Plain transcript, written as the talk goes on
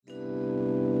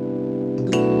Hey,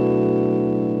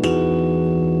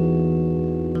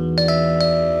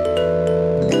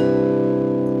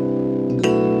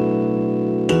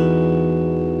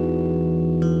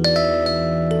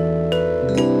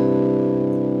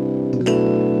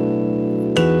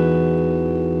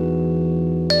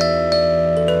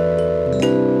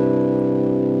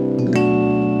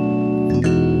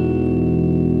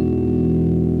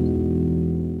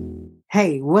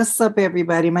 what's up,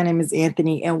 everybody? My name is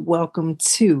Anthony, and welcome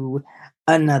to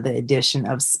another edition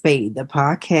of Spade the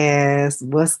Podcast.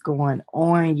 What's going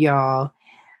on, y'all?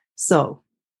 So,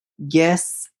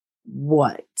 guess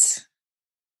what?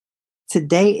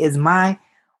 Today is my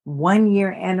 1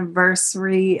 year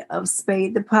anniversary of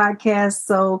Spade the Podcast.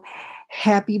 So,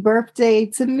 happy birthday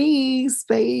to me,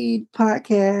 Spade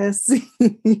Podcast.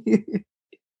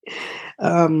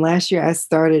 Last year I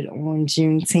started on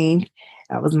Juneteenth.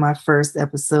 That was my first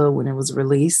episode when it was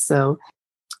released. So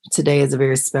today is a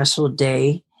very special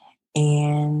day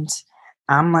and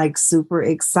I'm like super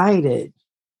excited.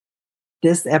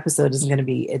 This episode is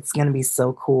it's going to be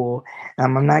so cool.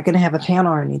 I'm not going to have a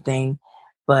panel or anything,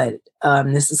 but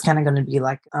this is kind of going to be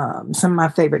like some of my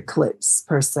favorite clips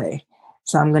per se.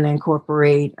 So I'm going to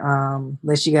incorporate,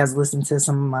 let you guys listen to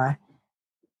some of my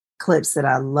clips that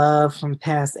I love from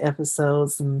past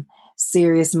episodes, some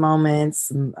serious moments,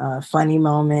 some funny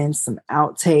moments, some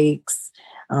outtakes.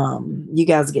 You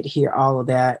guys get to hear all of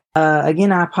that.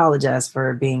 Again, I apologize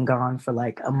for being gone for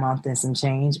like a month and some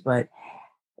change, but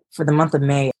for the month of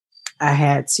May, I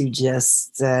had to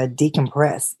just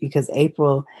decompress because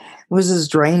April was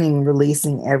just draining,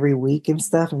 releasing every week and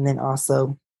stuff. And then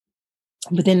also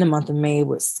within the month of May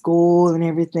with school and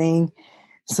everything.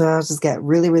 So I just got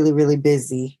really, really, really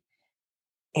busy.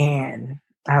 And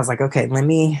I was like, okay, I'm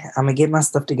going to get my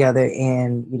stuff together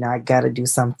and, I got to do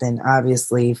something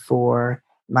obviously for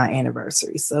my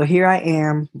anniversary. So here I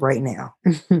am right now.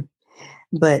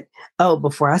 But,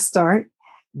 before I start,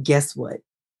 guess what?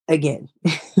 Again,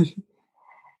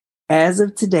 as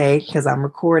of today, because I'm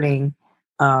recording,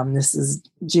 this is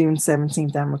June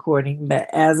 17th, I'm recording, but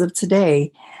as of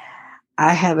today,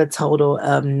 I have a total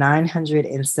of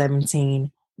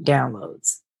 917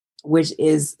 downloads, which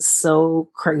is so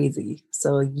crazy.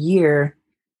 So a year,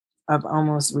 I've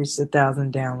almost reached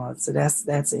 1,000 downloads. So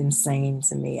that's insane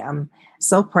to me. I'm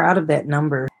so proud of that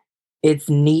number. It's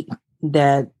neat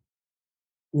that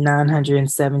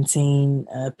 917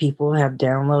 people have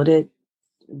downloaded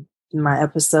my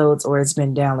episodes, or it's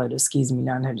been downloaded,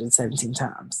 917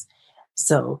 times.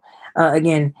 So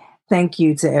again, thank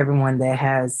you to everyone that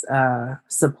has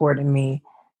supported me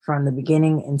from the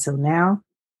beginning until now.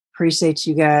 Appreciate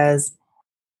you guys.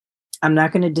 I'm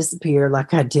not going to disappear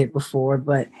like I did before,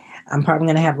 but I'm probably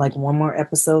going to have like one more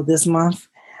episode this month.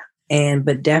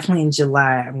 But definitely in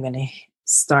July, I'm going to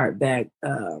start back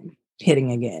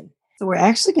hitting again. So we're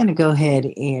actually going to go ahead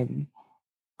and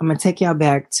I'm going to take y'all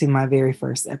back to my very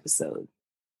first episode.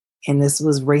 And this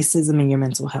was racism in your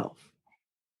mental health.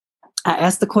 I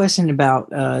asked the question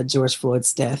about George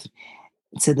Floyd's death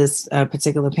to this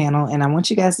particular panel, and I want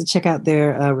you guys to check out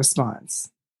their response.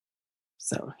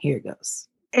 So here it goes.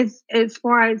 As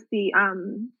far as the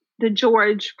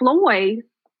George Floyd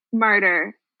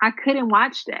murder, I couldn't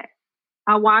watch that.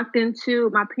 I walked into,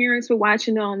 my parents were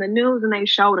watching it on the news, and they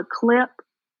showed a clip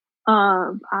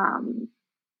of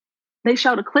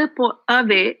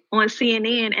it on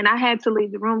CNN, and I had to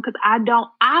leave the room because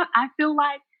I feel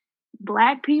like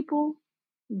Black people,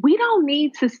 we don't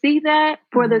need to see that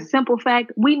for the simple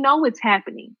fact we know it's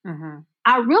happening. Mm-hmm.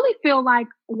 I really feel like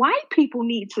white people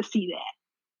need to see that.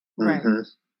 Right. Mm-hmm.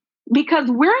 Because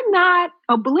we're not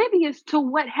oblivious to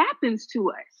what happens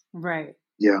to us. Right.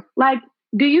 Yeah. Like,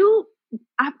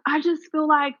 I just feel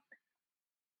like,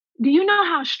 do you know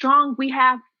how strong we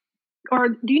have, or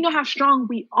do you know how strong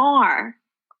we are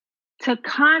to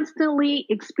constantly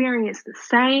experience the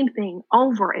same thing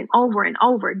over and over and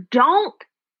over? Don't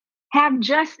have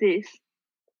justice,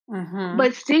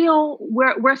 but still,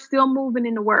 we're still moving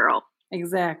in the world.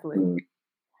 Exactly.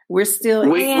 We're still.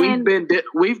 We've been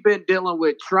dealing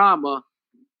with trauma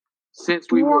since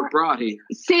we were brought here.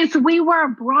 Since we were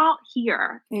brought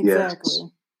here.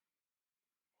 Exactly.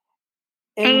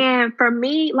 Yes. And for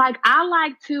me, like, I'm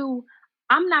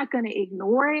not going to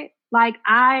ignore it. Like,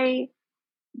 I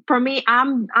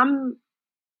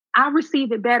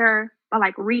receive it better by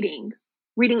like reading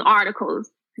articles.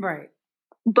 Right.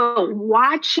 But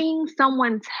watching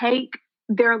someone take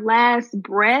their last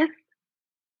breath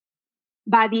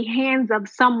by the hands of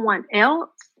someone else.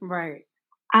 Right.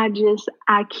 I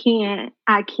can't.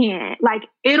 Like,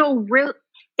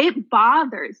 it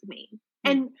bothers me.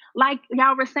 And like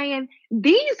y'all were saying,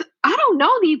 I don't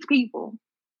know these people.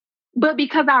 but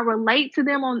because I relate to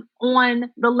them on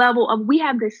the level of we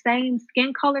have the same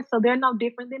skin color, so they're no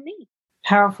different than me.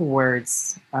 Powerful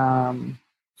words from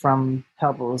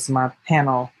Pebbles. My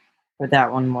panel for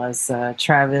that one was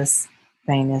Travis,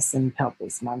 Famous, and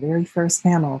Pebbles. My very first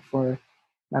panel for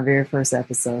my very first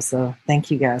episode. So thank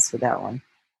you guys for that one.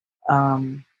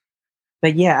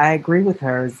 But yeah, I agree with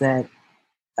her that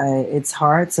it's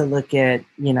hard to look at,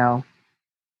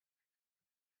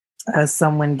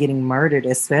 someone getting murdered,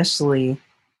 especially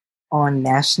on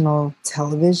national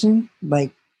television.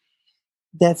 Like,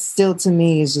 that still to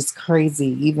me is just crazy,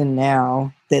 even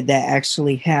now that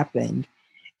actually happened.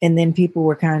 And then people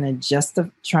were kind of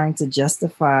trying to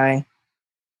justify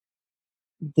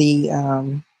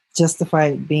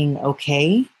it being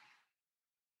okay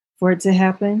for it to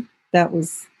happen. That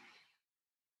was,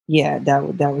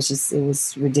 that was just, it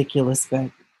was ridiculous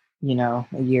back, a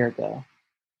year ago.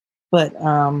 But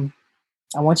I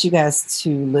want you guys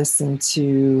to listen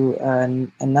to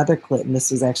another clip, and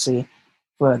this was actually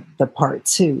for the part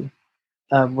 2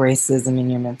 of racism in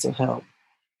your mental health.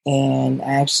 And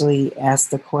I actually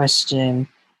asked the question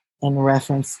in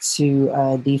reference to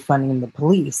defunding the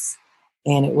police.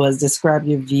 And it was, describe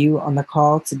your view on the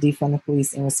call to defund the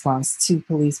police in response to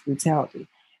police brutality.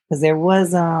 Because there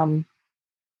was a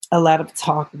lot of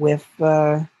talk with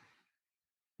defunding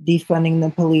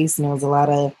the police, and there was a lot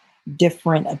of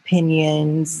different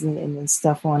opinions and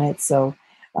stuff on it. So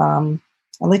I'll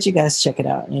let you guys check it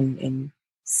out and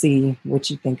see what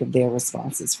you think of their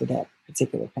responses for that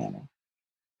particular panel.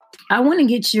 I want to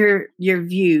get your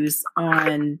views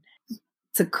on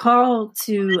to call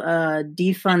to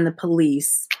defund the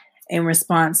police in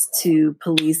response to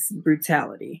police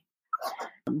brutality.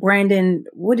 Brandon,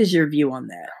 what is your view on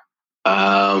that?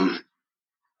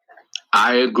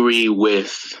 I agree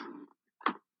with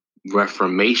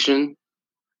reformation.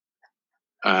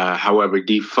 However,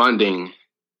 defunding,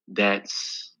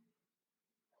 that's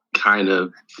kind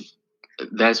of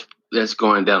that's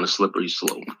going down a slippery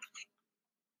slope.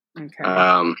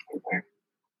 Okay.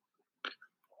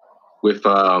 With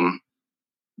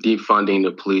defunding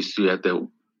the police, you have to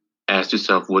ask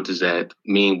yourself, what does that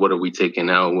mean? What are we taking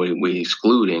out? What are we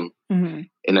excluding? Mm-hmm.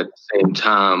 And at the same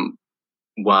time,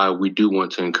 while we do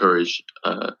want to encourage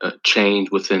a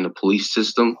change within the police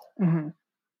system, mm-hmm.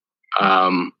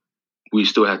 We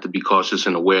still have to be cautious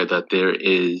and aware that there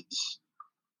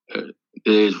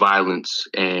is violence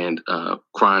and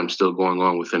crime still going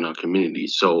on within our community.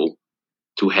 So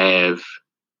to have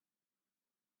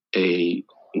a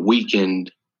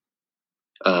weakened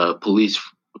police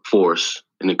force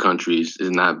in the country is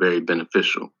not very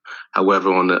beneficial.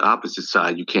 However, on the opposite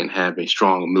side, you can't have a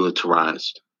strong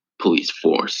militarized police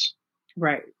force.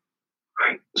 Right.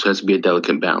 So it has to be a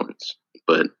delicate balance.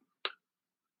 But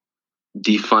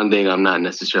defunding, I'm not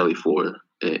necessarily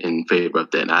in favor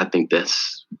of that. I think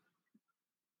that's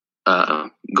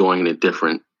going in a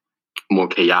different, more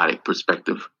chaotic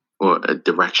perspective or a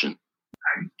direction.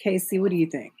 Casey, what do you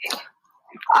think?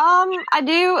 I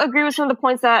do agree with some of the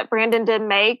points that Brandon did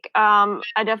make. I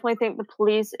definitely think the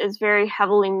police is very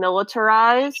heavily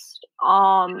militarized.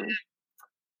 I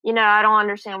don't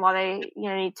understand why they,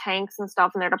 need tanks and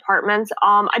stuff in their departments.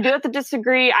 I do have to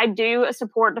disagree. I do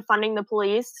support defunding the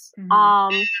police.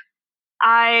 Mm-hmm.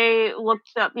 I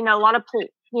looked up, a lot of,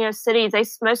 cities,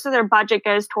 most of their budget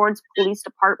goes towards police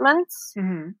departments.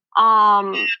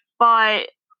 Mm-hmm. But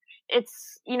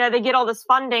it's, they get all this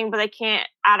funding, but they can't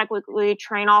adequately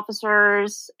train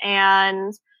officers.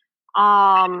 And,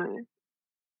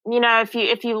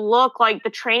 if you look like the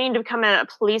training to become a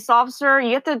police officer,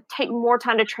 you have to take more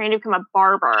time to train to become a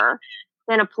barber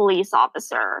than a police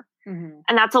officer. Mm-hmm.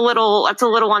 And that's a little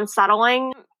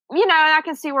unsettling. I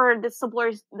can see where the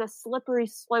slippery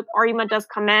slope argument does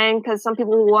come in, because some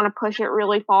people want to push it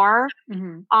really far.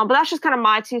 Mm-hmm. But that's just kind of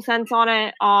my 2 cents on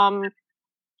it.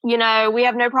 We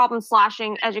have no problem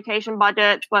slashing education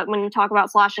budgets, but when you talk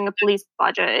about slashing a police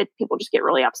budget, people just get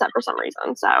really upset for some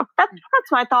reason. So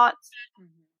that's my thoughts.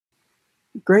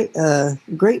 Great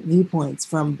viewpoints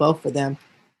from both of them.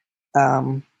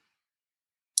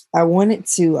 I wanted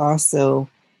to also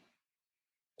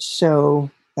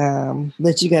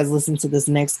let you guys listen to this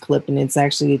next clip, and it's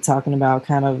actually talking about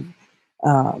kind of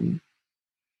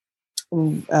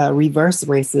reverse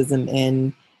racism,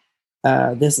 and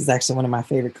this is actually one of my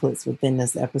favorite clips within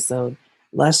this episode.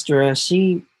 Lustra,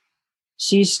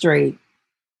 she straight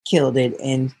killed it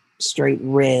and straight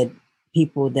read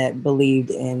people that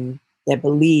believes in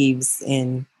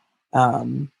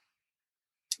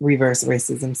reverse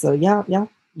racism. So y'all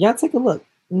take a look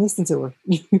and listen to her.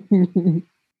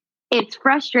 It's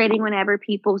frustrating whenever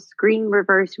people scream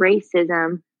reverse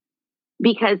racism,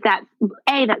 because that's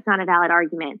not a valid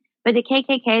argument. But the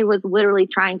KKK was literally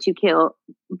trying to kill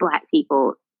Black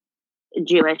people,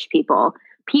 Jewish people,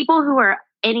 people who are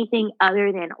anything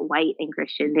other than white and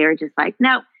Christian. They were just like,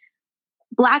 no,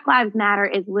 Black Lives Matter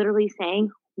is literally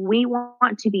saying we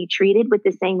want to be treated with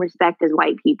the same respect as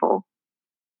white people.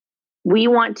 We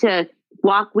want to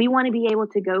walk. We want to be able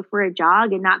to go for a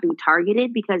jog and not be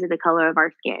targeted because of the color of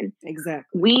our skin.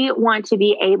 Exactly. We want to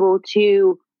be able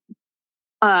to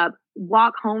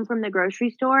walk home from the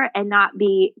grocery store and not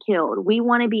be killed. We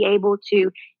want to be able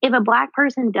to, if a Black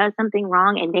person does something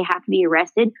wrong and they have to be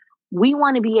arrested, we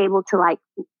want to be able to like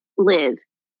live.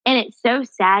 And it's so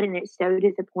sad and it's so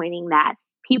disappointing that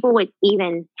people would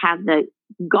even have the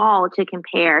gall to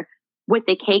compare what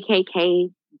the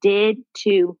KKK did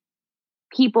to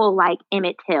people like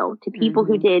Emmett Till, to people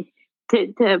who did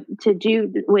to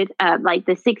do with like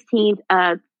the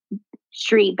 16th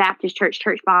Street Baptist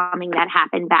church bombing that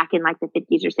happened back in like the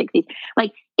 50s or 60s.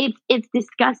 Like it's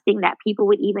disgusting that people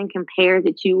would even compare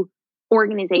the two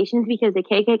organizations, because the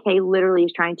KKK literally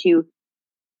is trying to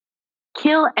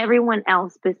kill everyone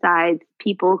else besides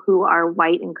people who are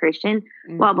white and Christian,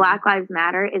 while Black Lives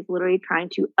Matter is literally trying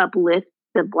to uplift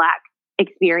the Black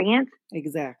experience.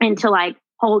 Exactly. And to like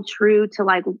hold true to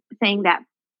like saying that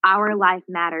our life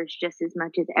matters just as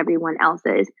much as everyone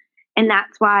else's. And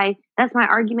that's my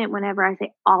argument whenever I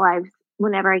say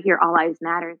whenever I hear all lives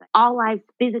matter. All lives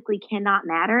physically cannot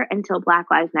matter until Black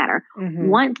Lives Matter.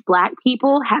 Once Black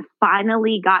people have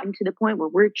finally gotten to the point where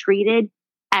we're treated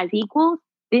as equals,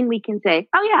 then we can say,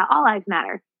 oh yeah, all lives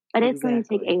matter. But it's going to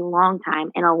take a long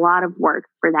time and a lot of work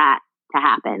for that to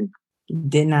happen.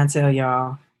 Didn't I tell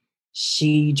y'all?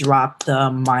 She dropped the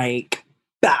mic.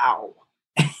 Bow.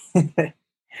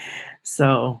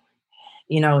 So,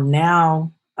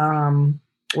 now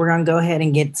we're going to go ahead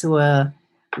and get to a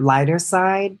lighter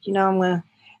side. I'm going to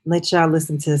let y'all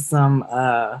listen to some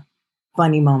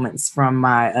funny moments from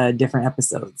my different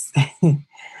episodes.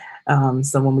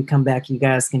 So when we come back, you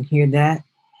guys can hear that.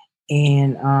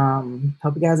 And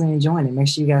hope you guys are enjoying it. Make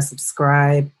sure you guys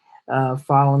subscribe,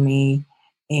 follow me,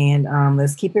 and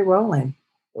let's keep it rolling.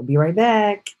 We'll be right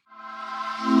back.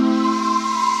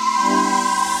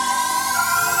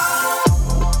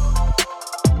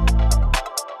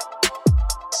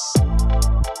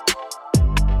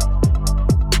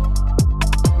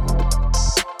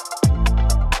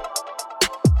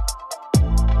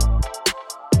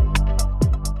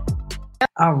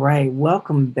 All right,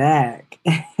 welcome back.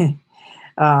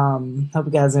 Hope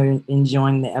you guys are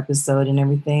enjoying the episode and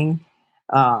everything.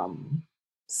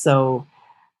 So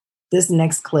this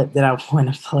next clip that I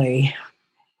want to play,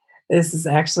 this is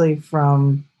actually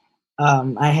from,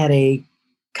 I had a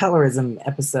colorism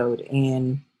episode,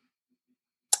 and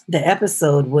the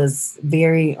episode was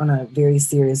on a very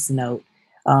serious note.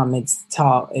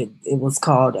 It was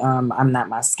called I'm Not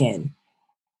My Skin.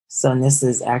 So this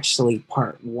is actually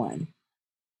part 1.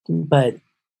 But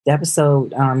the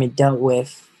episode, it dealt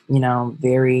with,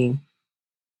 very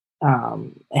a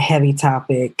heavy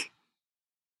topic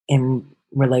in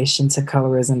relation to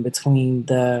colorism between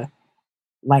the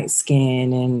light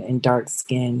skin and dark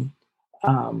skin.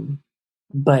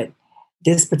 But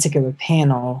this particular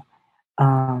panel,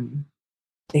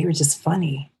 they were just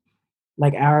funny.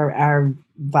 Like our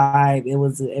vibe,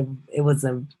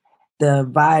 the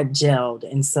vibe gelled.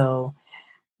 And so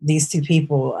these two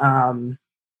people,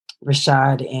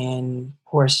 Rashad and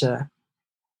Portia,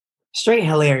 straight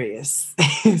hilarious.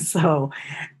 So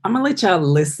I'm gonna let y'all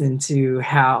listen to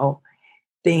how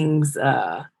things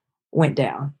went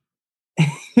down.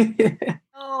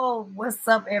 Oh, what's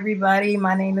up, everybody?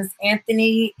 My name is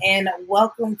Anthony, and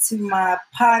welcome to my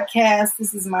podcast.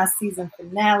 This is my season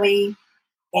finale,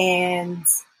 and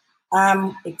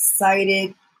I'm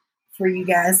excited for you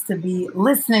guys to be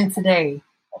listening today.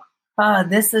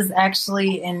 This is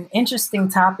actually an interesting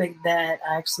topic that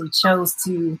I actually chose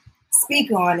to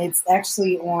speak on. It's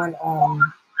actually on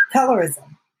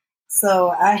colorism. So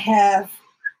I have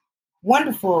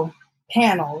wonderful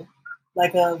panel,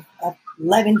 like of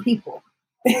 11 people.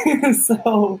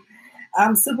 So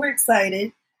I'm super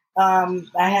excited. I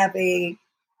have a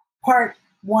part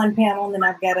 1 panel, and then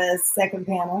I've got a second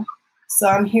panel. So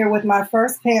I'm here with my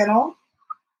first panel,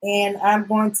 and I'm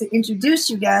going to introduce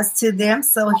you guys to them.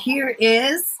 So here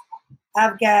is,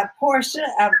 I've got Portia,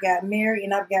 I've got Mary,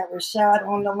 and I've got Rashad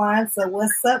on the line. So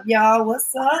what's up, y'all? What's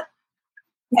up?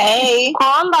 Hey.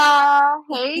 Hola.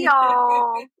 Hey,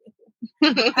 y'all.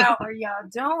 How are y'all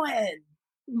doing?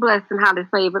 Blessed and highly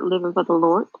favored, living for the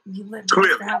Lord. You live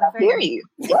Clearly. I hear you.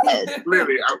 Yes.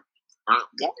 Clearly.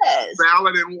 Yes.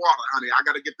 Salad and water, honey. I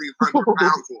got to get these 100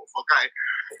 pounds off,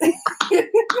 okay?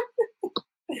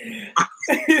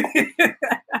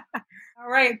 All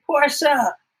right,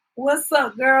 Portia. What's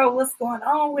up, girl? What's going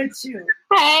on with you?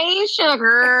 Hey,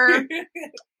 sugar. Hey,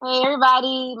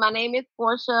 everybody. My name is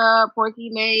Portia,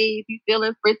 Porky May, if you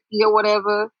feeling frisky or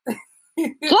whatever.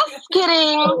 Just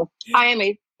kidding. I am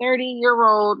a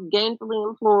 30-year-old, gainfully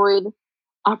employed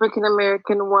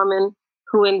African-American woman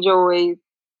who enjoys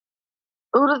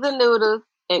oodles and noodles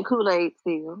and Kool-Aid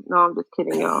still. No, I'm just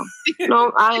kidding, y'all.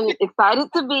 No, I'm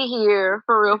excited to be here.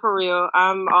 For real, for real.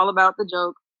 I'm all about the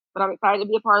jokes, but I'm excited to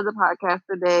be a part of the podcast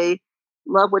today.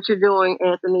 Love what you're doing,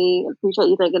 Anthony. Appreciate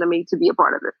you thinking of me to be a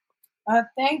part of it.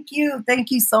 Thank you.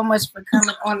 Thank you so much for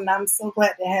coming on, and I'm so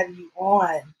glad to have you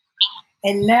on.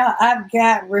 And now I've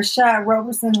got Rashad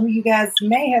Roberson, who you guys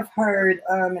may have heard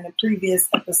in a previous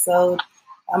episode.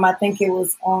 I think it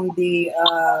was on the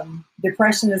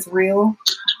Depression is Real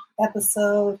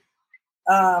episode.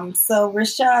 So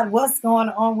Rashad, what's going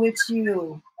on with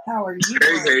you? How are you?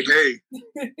 Hey.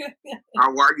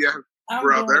 How are you,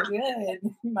 brother? I'm doing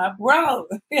good, my bro.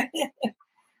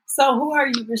 So who are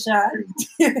you, Rashad?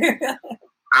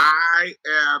 I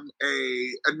am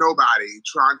a nobody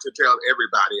trying to tell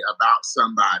everybody about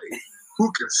somebody who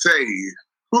can save,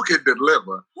 who can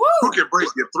deliver, who can break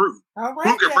you through,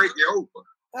 who can break you over,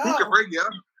 who can bring you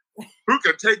up, who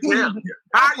can take care of you.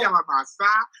 I am on my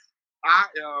side. I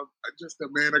am just a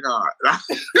man of God. I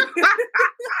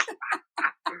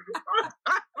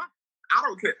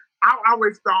don't care. I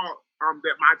always thought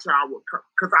that my child would come,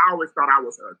 because I always thought I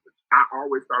was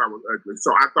ugly.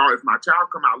 So I thought if my child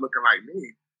come out looking like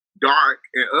me, dark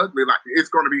and ugly, like it's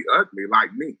going to be ugly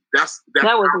like me. That's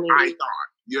that was how me. I thought,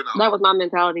 you know. That was my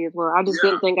mentality as well. I just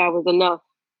didn't think I was enough.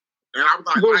 And I was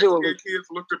like, light-skinned kids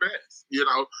look the best, you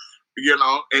know.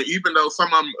 And even though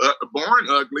some of them born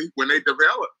ugly, when they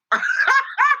develop,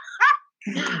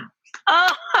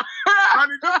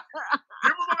 honey, give them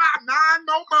about 9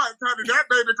 more months, honey. That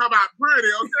baby come out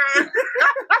pretty, okay?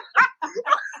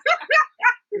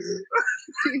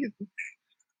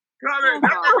 That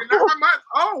baby 9 months.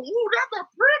 Oh, ooh, that's a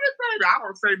pretty baby. I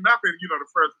don't say nothing, the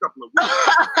first couple of weeks.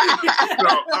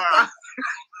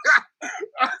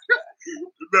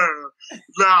 But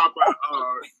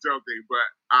joking. But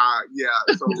yeah.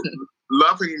 So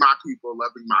loving my people,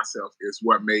 loving myself is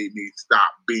what made me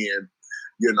stop being,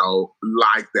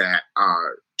 like that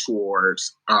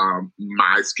towards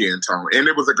my skin tone. And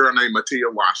it was a girl named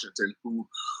Mattia Washington who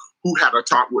had a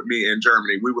talk with me in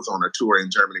Germany. We was on a tour in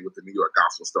Germany with the New York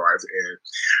Gospel Stars, and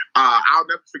I'll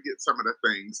never forget some of the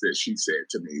things that she said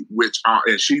to me,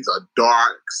 and she's a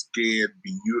dark-skinned,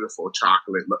 beautiful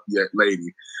chocolate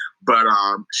lady, but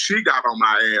she got on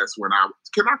my ass when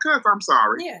can I cuss? I'm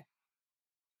sorry. Yeah.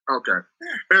 Okay.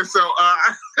 And so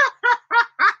I'm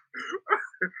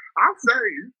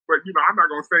saying, but I'm not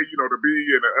gonna say the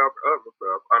B and the other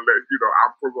stuff unless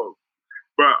I'm provoked.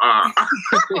 But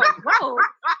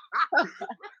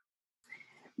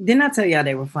didn't I tell y'all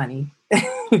they were funny?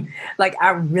 Like, I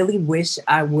really wish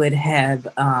I would have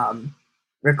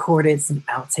recorded some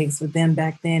outtakes with them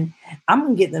back then. I'm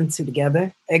gonna get them two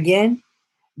together again,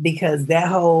 because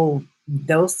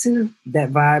those two,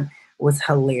 that vibe was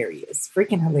hilarious,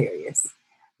 freaking hilarious.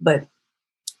 But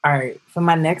all right, for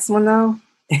my next one though,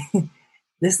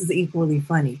 this is equally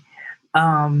funny.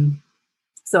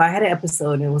 So I had an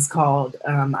episode, and it was called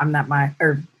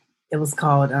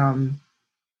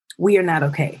We Are Not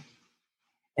Okay.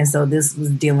 And so this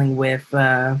was dealing with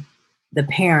the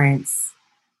parents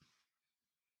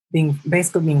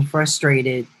being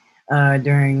frustrated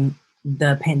during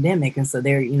the pandemic. And so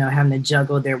they're, having to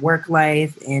juggle their work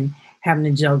life and having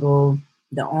to juggle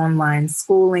the online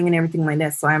schooling and everything like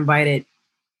that. So I invited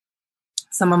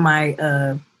some of my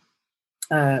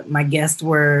my guests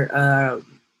I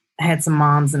had some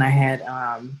moms and I had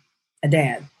a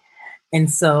dad.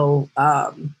 And so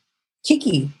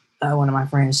Kiki, one of my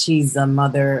friends, she's a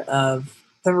mother of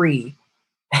 3.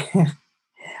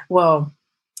 Well,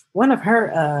 one of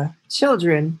her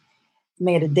children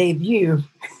made a debut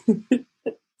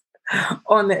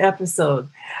on the episode.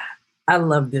 I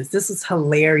love this. This was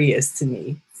hilarious to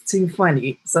me. It's too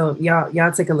funny. So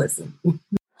y'all take a listen.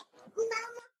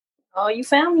 Oh, you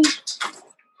found me.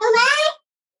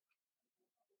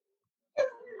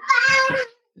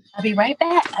 I'll be right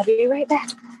back.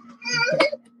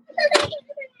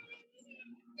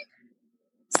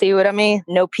 See what I mean?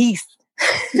 No peace.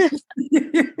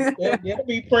 It'll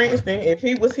be Princeton. If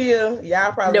he was here,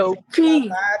 y'all probably see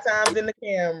 5 times in the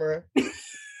camera.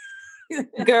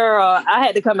 Girl, I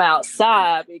had to come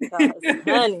outside because,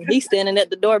 honey, he's standing at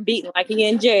the door beating like he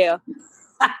in jail.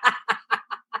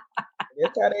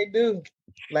 That's how they do.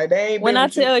 Like they ain't when I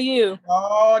tell you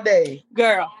all day.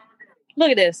 Girl,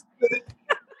 look at this.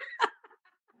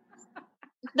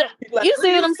 Like, you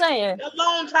see what I'm saying? A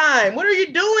long time. What are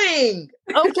you doing?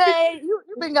 Okay,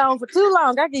 you've been gone for too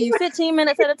long. I give you 15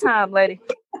 minutes at a time, lady.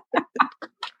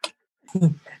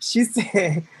 She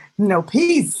said, no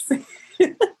peace.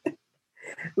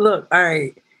 Look, all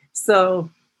right. So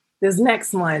this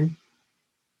next one,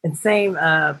 the same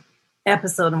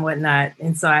episode and whatnot.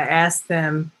 And so I asked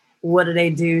them, what do they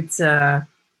do to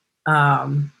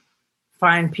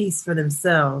find peace for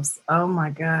themselves? Oh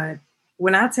my God.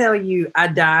 When I tell you I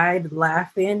died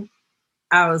laughing,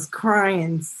 I was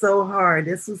crying so hard.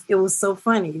 It was so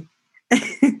funny.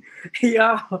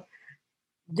 Y'all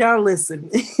listen.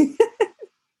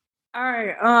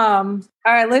 All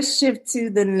right, let's shift to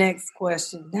the next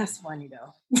question. That's funny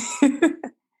though.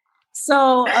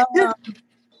 So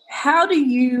how do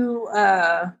you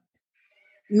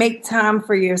make time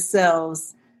for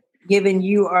yourselves, given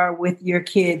you are with your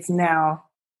kids now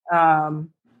the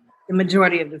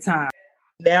majority of the time?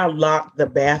 Now lock the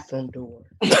bathroom door.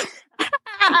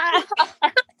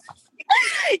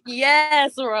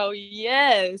 Yes, Ro.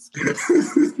 Yes.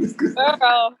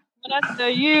 Girl, when I tell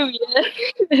you,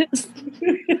 yes.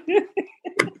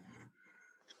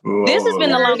 This has been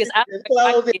the longest.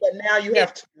 Close it, but now you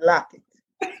have to lock it.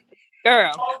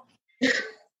 Girl.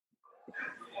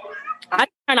 I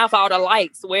turn off all the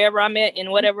lights wherever I'm at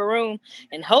in whatever room,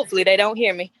 and hopefully they don't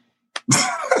hear me.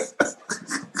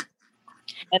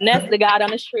 And that's the God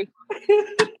on the street.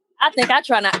 I think I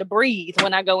try not to breathe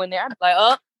when I go in there. I'm like,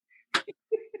 oh.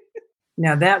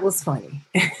 Now that was funny.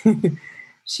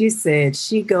 She said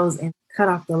she goes and cut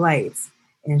off the lights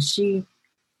and she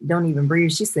don't even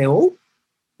breathe. She said, oh.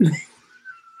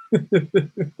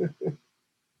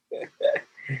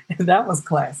 That was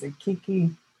classic.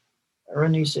 Kiki,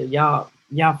 Renisha,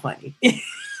 y'all funny.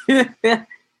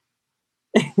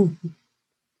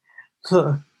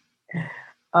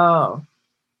 Oh,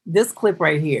 this clip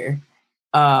right here.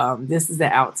 This is the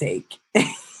outtake.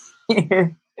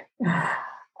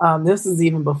 This is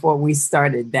even before we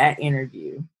started that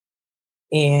interview.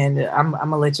 And I'm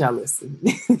gonna let y'all listen.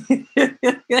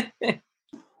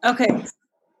 Okay.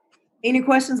 Any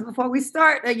questions before we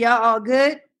start? Are y'all all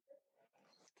good?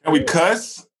 Can we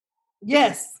cuss?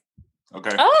 Yes.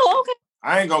 Okay. Oh, okay.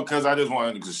 I ain't gonna cuss. I just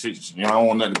want to shit. I don't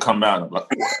want nothing to come out.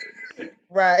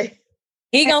 Right.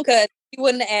 He gonna cuss. He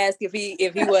wouldn't ask if he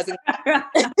wasn't.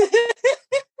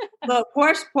 Look,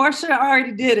 Portia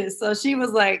already did it, so she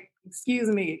was like, "Excuse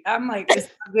me." I'm like, "It's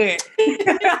good."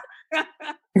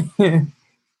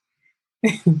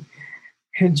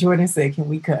 Jordan said, "Can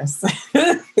we cuss?"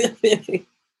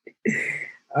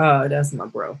 Oh, that's my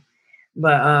bro.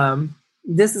 But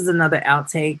this is another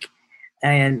outtake,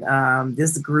 and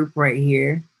this group right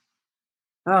here.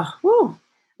 Oh, whew.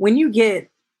 When you get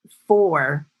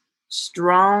 4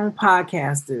 strong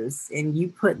podcasters and you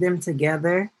put them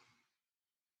together,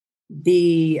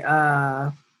 the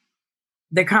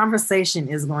conversation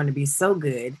is going to be so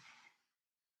good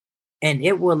and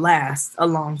it will last a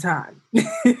long time.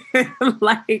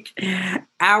 Like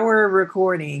our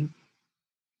recording,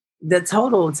 the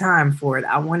total time for it,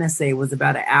 I want to say was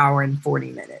about 1 hour and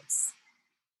 40 minutes.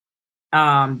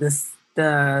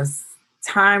 The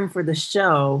time for the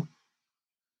show,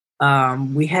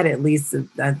 we had at least,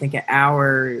 I think, 1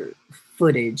 hour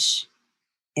footage.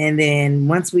 And then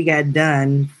once we got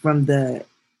done from the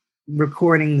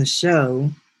recording the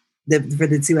show for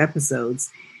the 2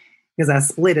 episodes, because I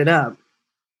split it up,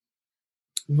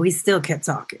 we still kept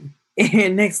talking.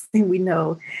 And next thing we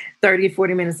know, 30 or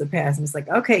 40 minutes have passed. And it's like,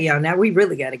 okay, y'all, now we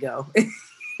really got to go.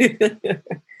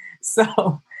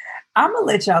 So I'm going to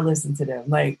let y'all listen to them.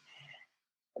 Like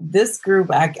this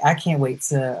group, I can't wait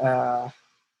to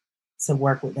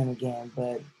work with them again.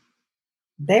 But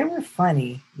they were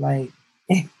funny. Like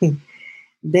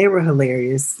they were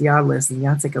hilarious. Y'all listen.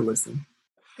 Y'all take a listen.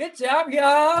 Good job,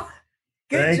 y'all.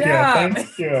 Good job.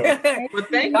 Thank you. Well,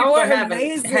 thank you for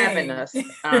having us.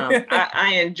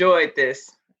 I enjoyed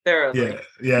this thoroughly.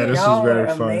 Yeah, this was very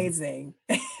fun. Amazing.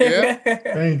 Yeah.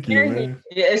 Thank you, man.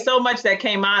 Yeah, it's so much that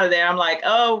came out of there. I'm like,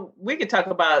 oh, we could talk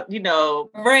about,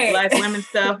 Black women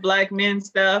stuff, Black men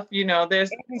stuff.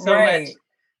 There's so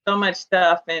much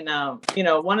stuff. And,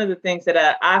 one of the things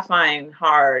that I find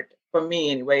hard for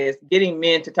me anyway is getting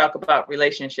men to talk about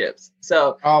relationships.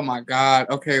 So, oh my God.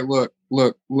 Okay, look.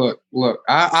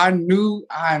 I knew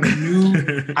that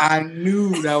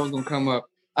was gonna come up.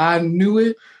 I knew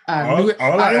it. All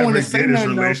I didn't want to say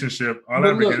nothing. Relationship. All I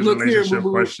ever get is relationship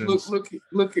questions. Look.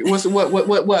 What?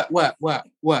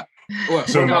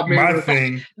 So my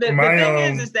thing. The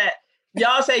thing is that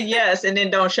y'all say yes and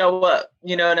then don't show up.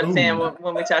 You know what I'm saying?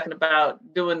 When we're talking about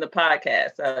doing the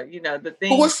podcast, the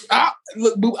thing. Look,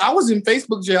 I was in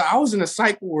Facebook jail. I was in a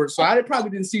psych ward, so I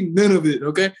probably didn't see none of it.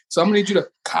 Okay, so I'm gonna need you to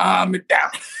calm it down.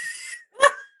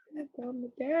 Calm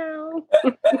it down.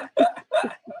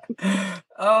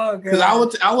 Oh, because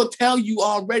I would tell you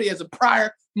already as a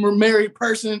prior married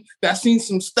person that seen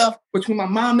some stuff between my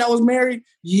mom that was married.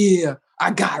 Yeah,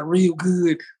 I got real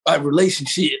good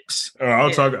relationships.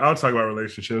 I'll talk about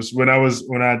relationships. When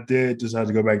I did decide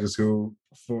to go back to school,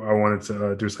 I wanted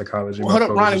to do psychology. Hold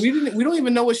up, Ronnie. We don't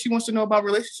even know what she wants to know about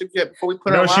relationships yet before we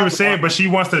put her. No, she was saying, but she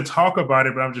wants to talk about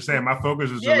it. But I'm just saying, my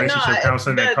focus is relationship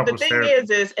counseling and couples therapy. The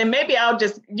thing is, and maybe I'll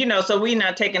just, so we're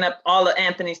not taking up all of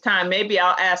Anthony's time. Maybe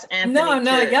I'll ask Anthony.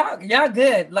 No, y'all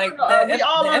good. Like, are we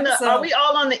all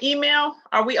on the email?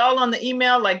 Are we all on the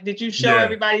email? Like, did you show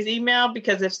everybody's email?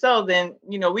 Because if so, then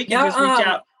we can just reach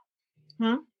out.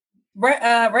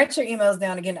 Write your emails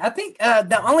down again. I think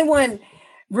the only one.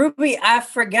 Ruby, I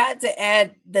forgot to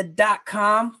add the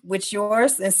 .com with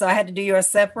yours, and so I had to do yours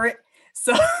separate.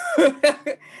 So,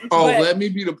 let me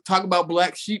be the talk about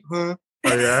black sheep, huh?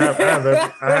 Oh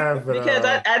yeah, I have it. Because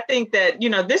I think that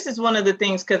this is one of the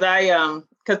things because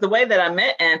the way that I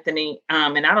met Anthony,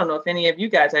 and I don't know if any of you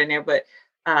guys are in there, but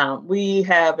we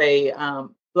have a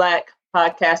Black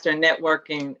podcaster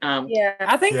networking.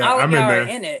 I think all of y'all are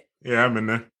in it. Yeah, I'm in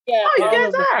there. Yeah, you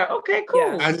guys are okay,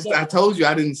 cool. Yeah. I told you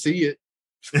I didn't see it.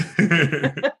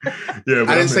 I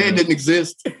didn't say it didn't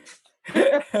exist.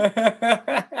 Well,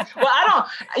 I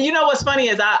don't. What's funny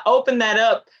is I opened that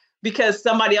up because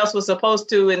somebody else was supposed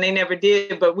to and they never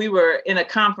did. But we were in a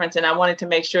conference and I wanted to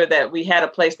make sure that we had a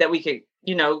place that we could,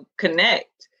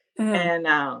 connect. Mm-hmm.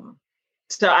 And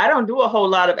so I don't do a whole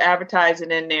lot of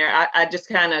advertising in there. I just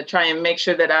kind of try and make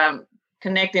sure that I'm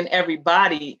connecting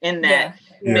everybody in that,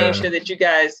 make sure that you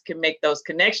guys can make those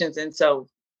connections. And so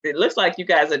it looks like you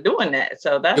guys are doing that.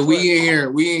 So that's we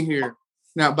ain't here.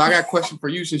 Now, but I got a question for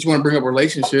you since you want to bring up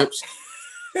relationships.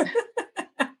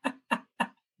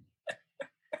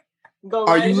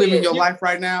 Are you living your life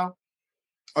right now?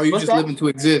 Or are you just living to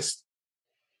exist?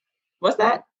 What's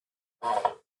that?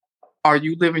 Are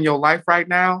you living your life right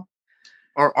now?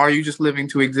 Or are you just living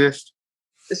to exist?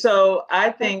 So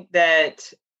I think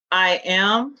that I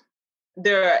am.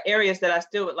 There are areas that I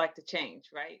still would like to change,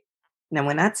 right? Now,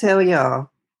 when I tell y'all,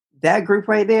 that group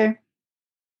right there,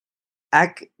 I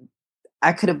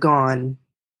could have gone.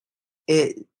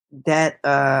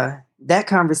 That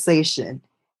conversation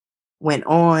went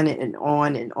on and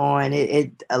on and on.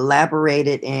 It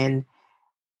elaborated, and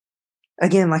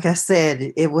again, like I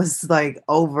said, it was like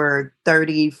over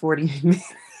 30, 40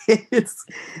 minutes.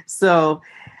 So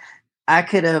I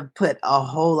could have put a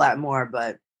whole lot more,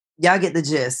 but y'all get the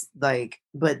gist. But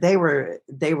they were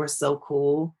so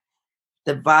cool.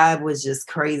 The vibe was just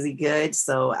crazy good.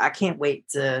 So I can't wait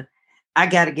I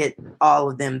got to get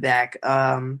all of them back.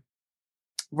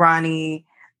 Ronnie,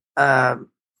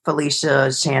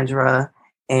 Felicia, Chandra,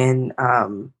 and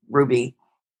Ruby.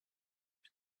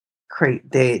 Great.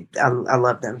 I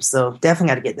love them. So definitely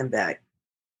got to get them back.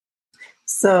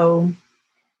 So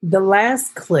the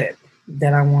last clip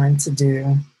that I wanted to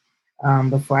do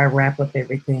before I wrap up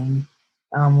everything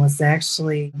was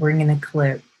actually bringing a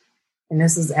clip. And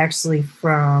this is actually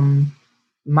from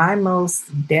my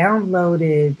most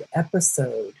downloaded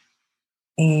episode.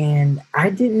 And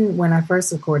when I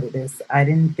first recorded this, I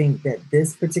didn't think that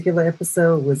this particular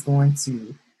episode was going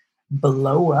to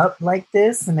blow up like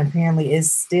this. And apparently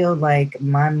it's still like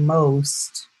my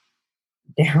most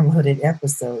downloaded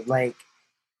episode.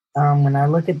 When I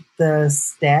look at the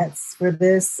stats for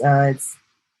this, it's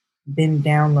been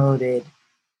downloaded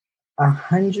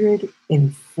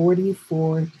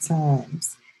 144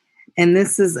 times. And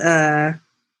this is a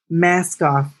Mask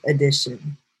Off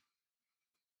edition.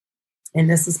 And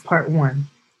this is part 1.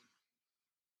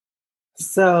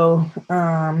 So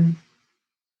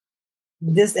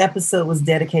this episode was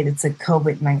dedicated to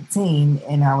COVID-19,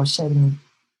 and I was shedding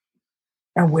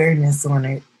awareness on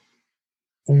it.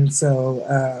 And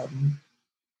so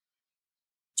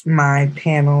my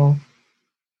panel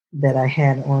that I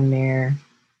had on there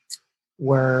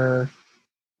were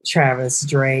Travis,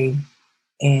 Dre,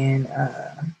 and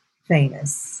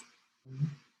Famous.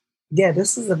 Yeah,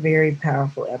 this is a very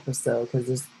powerful episode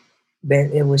because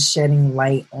it was shedding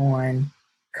light on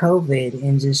COVID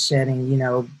and just shedding,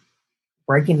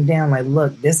 breaking down like,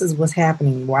 look, this is what's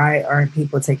happening. Why aren't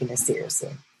people taking it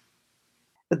seriously?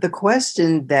 But the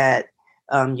question that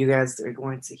you guys are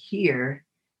going to hear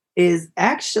is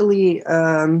actually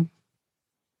kind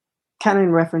of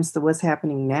in reference to what's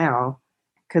happening now,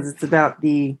 because it's about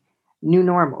the new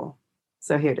normal.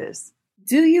 So here it is.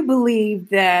 Do you believe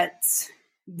that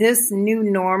this new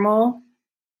normal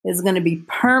is going to be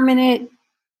permanent,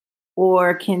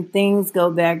 or can things go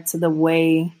back to the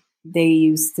way they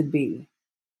used to be?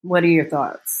 What are your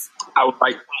thoughts? I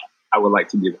would like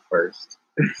to be the first.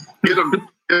 Get them.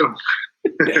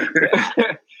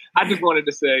 I just wanted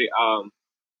to say,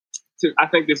 I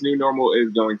think this new normal is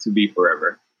going to be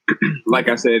forever. Like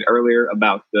I said earlier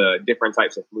about the different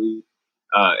types of flu,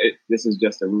 this is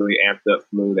just a really amped up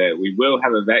flu that we will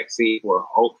have a vaccine for,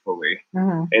 hopefully,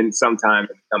 in sometime in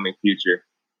the coming future.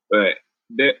 But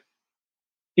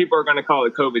people are going to call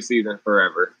it COVID season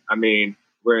forever. I mean,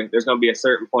 there's going to be a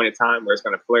certain point in time where it's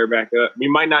going to flare back up. We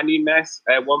might not need masks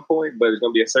at one point, but there's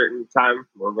going to be a certain time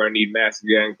where we're going to need masks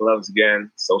again, gloves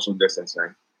again, social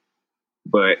distancing.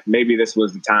 But maybe this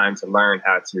was the time to learn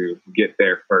how to get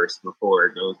there first before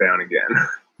it goes down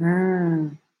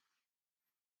again.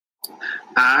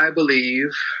 I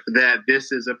believe that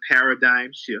this is a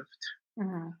paradigm shift.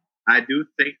 I do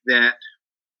think that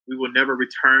we will never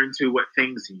return to what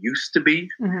things used to be.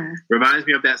 Reminds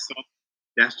me of that song,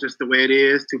 That's Just the Way It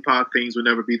Is. Tupac, things will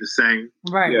never be the same.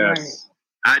 Right. Yes.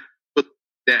 I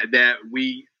that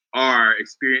we are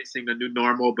experiencing a new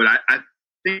normal, but I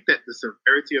think that the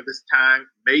severity of this time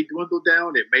may dwindle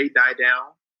down. It may die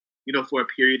down, for a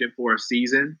period and for a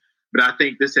season. But I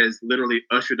think this has literally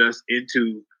ushered us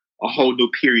into a whole new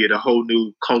period, a whole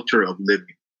new culture of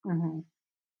living.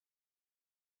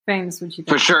 Famous, what you think?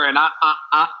 For sure. And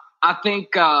I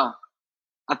think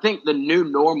the new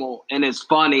normal, and it's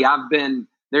funny,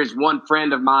 there's one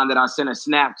friend of mine that I send a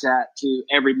Snapchat to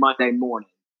every Monday morning.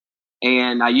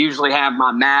 And I usually have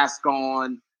my mask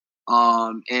on,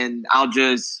 and I'll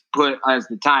just put as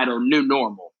the title, New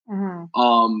Normal.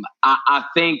 I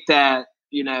think that,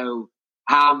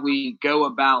 how we go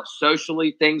about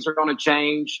socially, things are going to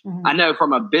change. I know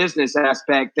from a business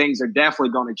aspect, things are definitely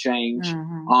going to change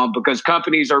because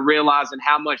companies are realizing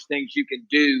how much things you can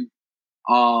do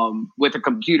with a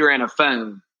computer and a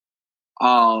phone.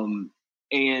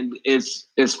 And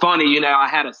it's funny, I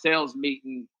had a sales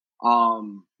meeting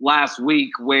last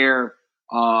week where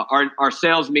our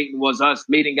sales meeting was us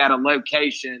meeting at a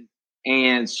location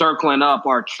and circling up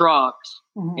our trucks,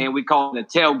 and we call it a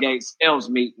tailgate sales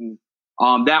meeting.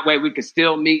 That way we could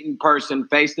still meet in person,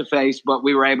 face to face, but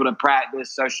we were able to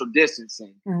practice social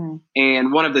distancing.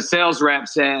 And one of the sales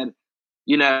reps said,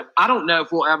 I don't know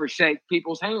if we'll ever shake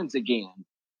people's hands again.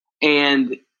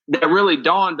 And that really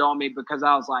dawned on me because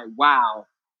I was like, wow,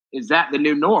 is that the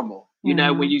new normal?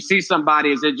 When you see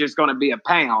somebody, is it just going to be a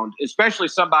pound, especially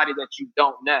somebody that you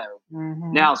don't know?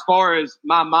 Now, as far as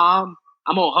my mom,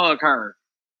 I'm going to hug her,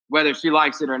 whether she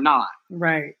likes it or not.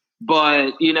 Right.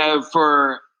 But,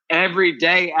 for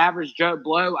everyday average Joe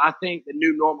Blow, I think the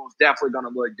new normal is definitely going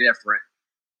to look different.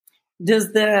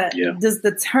 Does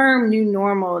the term new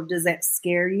normal, does that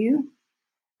scare you?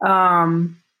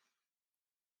 Does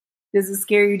it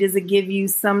scare you? Does it give you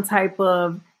some type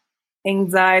of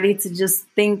anxiety to just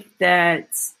think that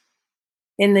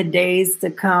in the days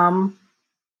to come,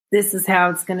 this is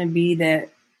how it's going to be, that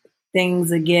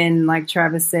things, again, like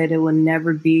Travis said, it will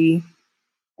never be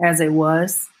as it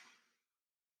was?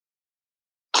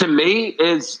 To me,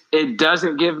 it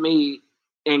doesn't give me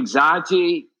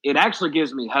anxiety. It actually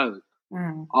gives me hope.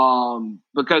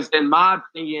 Because in my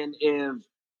opinion,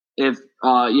 if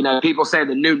people say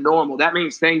the new normal, that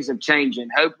means things are changing.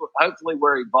 Hopefully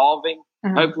we're evolving.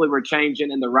 Hopefully we're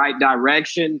changing in the right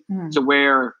direction to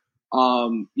where,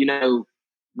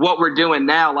 what we're doing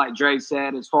now, like Dre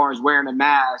said, as far as wearing a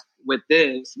mask with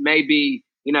this, maybe,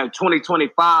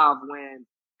 2025 when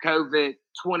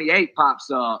COVID-28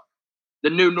 pops up, the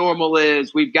new normal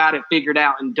is we've got it figured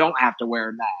out and don't have to wear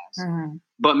a mask.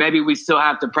 But maybe we still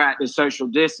have to practice social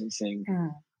distancing.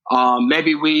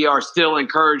 Maybe we are still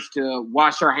encouraged to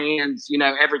wash our hands,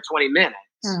 every 20 minutes.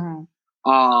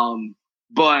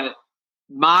 But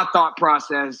my thought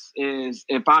process is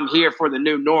if I'm here for the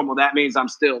new normal, that means I'm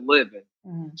still living.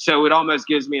 So it almost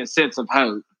gives me a sense of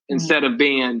hope instead of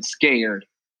being scared.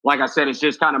 Like I said, it's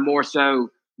just kind of more so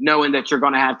knowing that you're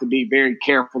going to have to be very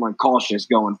careful and cautious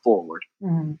going forward.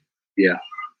 Yeah.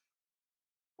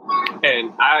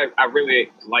 And I really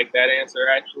like that answer,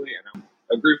 actually. And I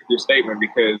agree with your statement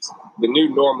because the new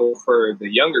normal for the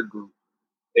younger group,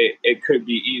 it could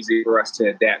be easy for us to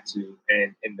adapt to.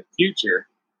 And in the future,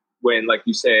 when, like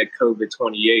you said,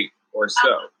 COVID-28 or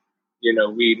so,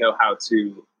 we know how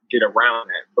to get around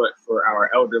that. But for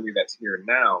our elderly that's here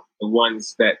now, the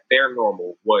ones that their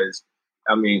normal was,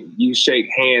 you shake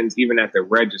hands even at the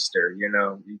register,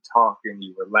 you talk and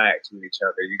you relax with each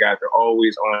other. You guys are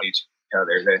always on each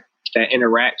other. That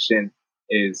interaction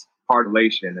is part of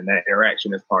relation, and that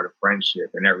interaction is part of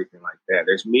friendship and everything like that.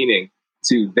 There's meaning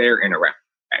to their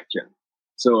interaction.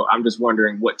 So I'm just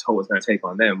wondering what toll it's going to take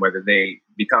on them, whether they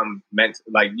become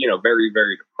very,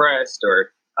 very depressed,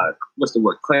 or what's the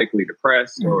word, clinically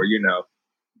depressed, or,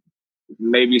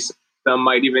 maybe some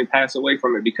might even pass away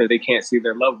from it because they can't see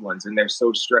their loved ones and they're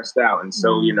so stressed out and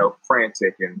so,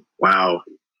 frantic. And wow.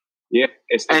 Yeah.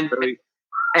 It's really.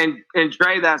 And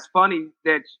Dre, that's funny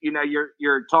that,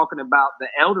 you're talking about the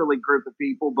elderly group of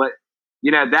people, but,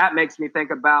 that makes me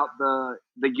think about the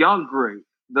young group,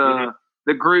 the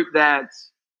group that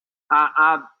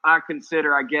I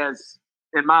consider, I guess,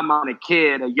 in my mind,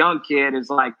 a young kid is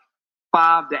like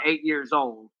 5 to 8 years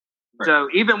old. Right. So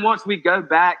even once we go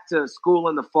back to school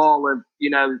in the fall, or,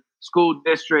 school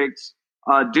districts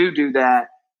do that,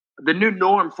 the new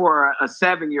norm for a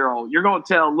 7-year-old, you're going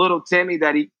to tell little Timmy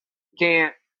that he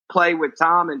can't play with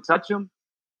Tom and touch him.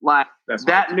 Like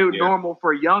that new normal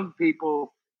for young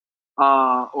people,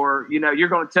 or, you're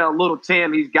going to tell little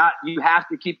Tim you have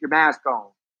to keep your mask on.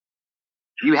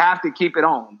 You have to keep it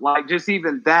on. Like just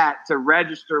even that to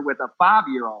register with a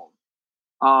 5-year-old,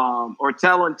 or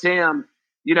telling Tim,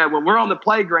 when we're on the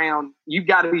playground, you've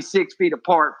got to be 6 feet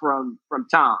apart from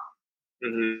Tom.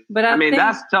 Mm-hmm. But I think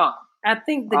that's tough. I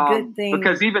think the good thing,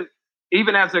 because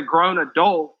even as a grown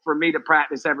adult, for me to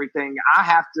practice everything, I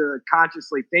have to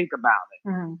consciously think about it.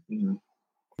 Mm-hmm. Mm-hmm.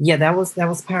 Yeah, that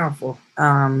was powerful.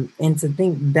 And to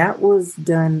think that was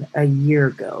done a year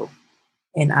ago.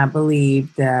 And I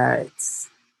believe that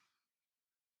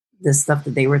the stuff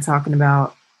that they were talking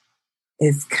about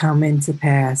is coming to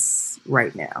pass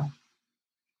right now.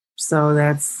 So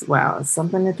that's, wow, it's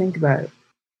something to think about.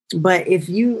 But if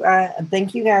you,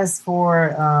 thank you guys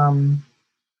for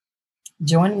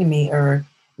joining me or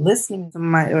listening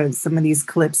to some of these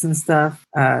clips and stuff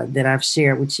that I've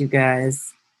shared with you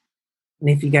guys. And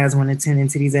if you guys want to tune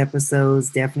into these episodes,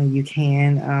 definitely you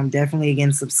can. Definitely,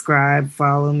 again, subscribe,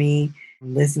 follow me,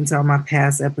 listen to all my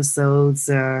past episodes.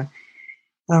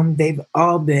 They've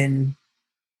all been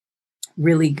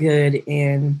really good.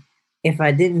 And if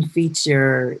I didn't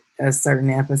feature a certain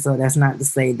episode, that's not to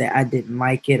say that I didn't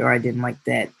like it or I didn't like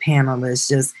that panel. It's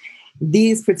just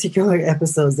these particular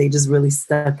episodes, they just really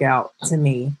stuck out to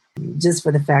me just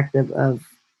for the fact of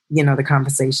the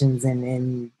conversations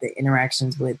and the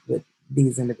interactions with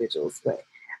these individuals. But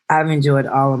I've enjoyed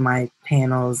all of my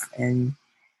panels and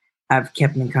I've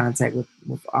kept in contact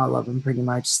with all of them pretty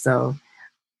much. So,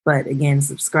 but again,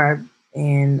 subscribe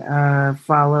and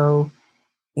follow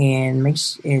and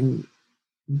and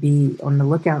be on the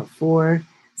lookout for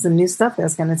some new stuff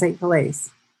that's going to take place.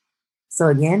 So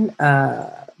again,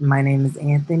 my name is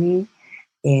Anthony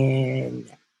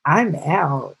and I'm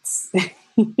out.